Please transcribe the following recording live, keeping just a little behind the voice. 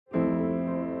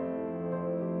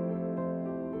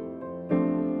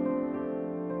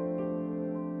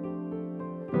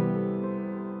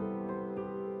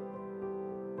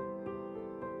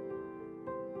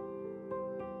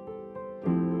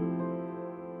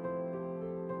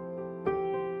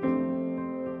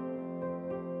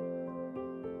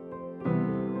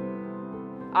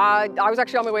I was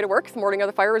actually on my way to work. The morning of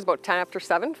the fire was about 5 after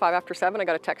 7. I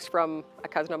got a text from a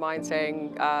cousin of mine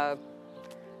saying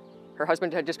her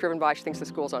husband had just driven by. She thinks the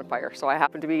school's on fire. So I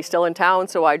happened to be still in town,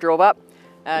 so I drove up,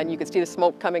 and you could see the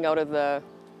smoke coming out of the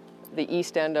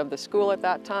east end of the school at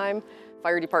that time.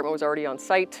 Fire department was already on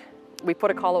site. We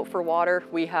put a call out for water.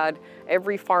 We had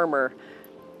every farmer,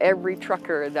 every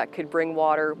trucker that could bring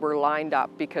water were lined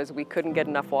up because we couldn't get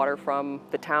enough water from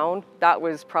the town. That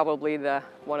was probably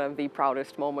one of the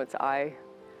proudest moments I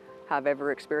have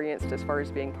ever experienced as far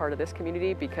as being part of this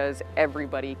community, because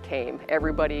everybody came.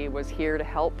 Everybody was here to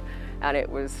help, and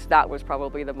that was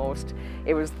probably the most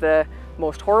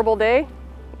horrible day,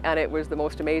 and it was the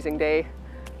most amazing day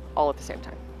all at the same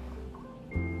time.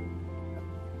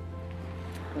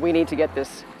 We need to get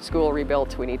this school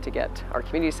rebuilt. We need to get our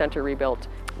community center rebuilt.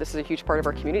 This is a huge part of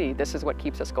our community. This is what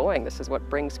keeps us going. This is what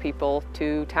brings people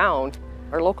to town.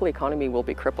 Our local economy will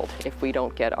be crippled if we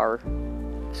don't get our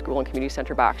school and community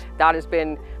center back. That has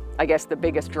been, I guess, the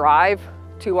biggest drive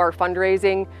to our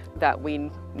fundraising, that we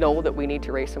know that we need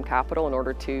to raise some capital in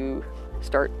order to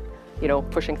start,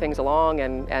 pushing things along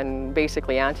and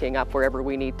basically anteing up wherever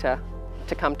we need to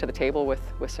come to the table with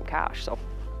some cash. So.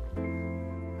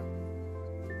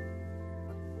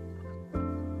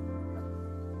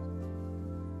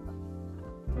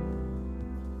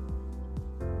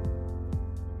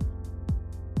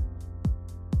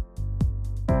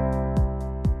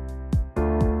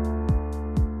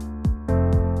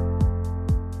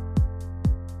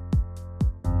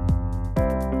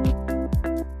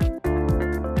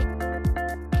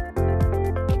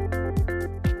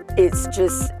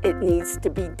 It needs to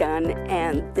be done,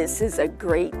 and this is a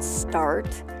great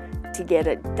start to get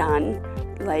it done.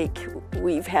 Like,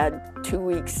 we've had 2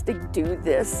 weeks to do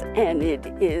this, and it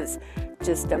is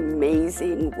just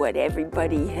amazing what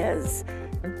everybody has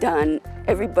done.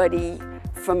 Everybody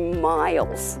from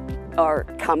miles are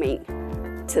coming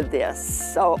to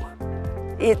this, so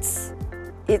it's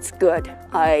good.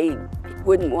 I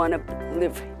wouldn't want to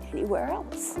live anywhere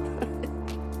else.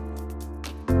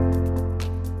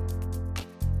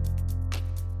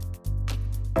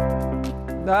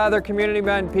 They're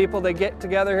community-minded people. They get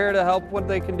together here to help what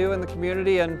they can do in the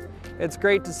community, and it's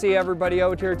great to see everybody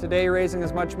out here today raising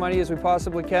as much money as we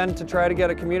possibly can to try to get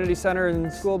a community center and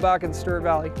school back in Stewart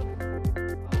Valley.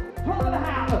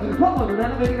 12.5,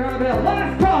 1,250 bill.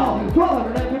 Last call,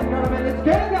 1,250 minutes,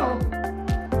 get go.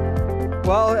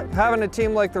 Well, having a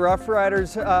team like the Rough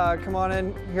Riders come on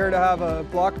in here to have a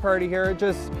block party here,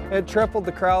 it tripled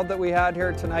the crowd that we had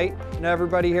here tonight, and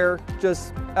everybody here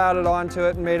just added on to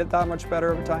it and made it that much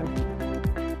better of a time.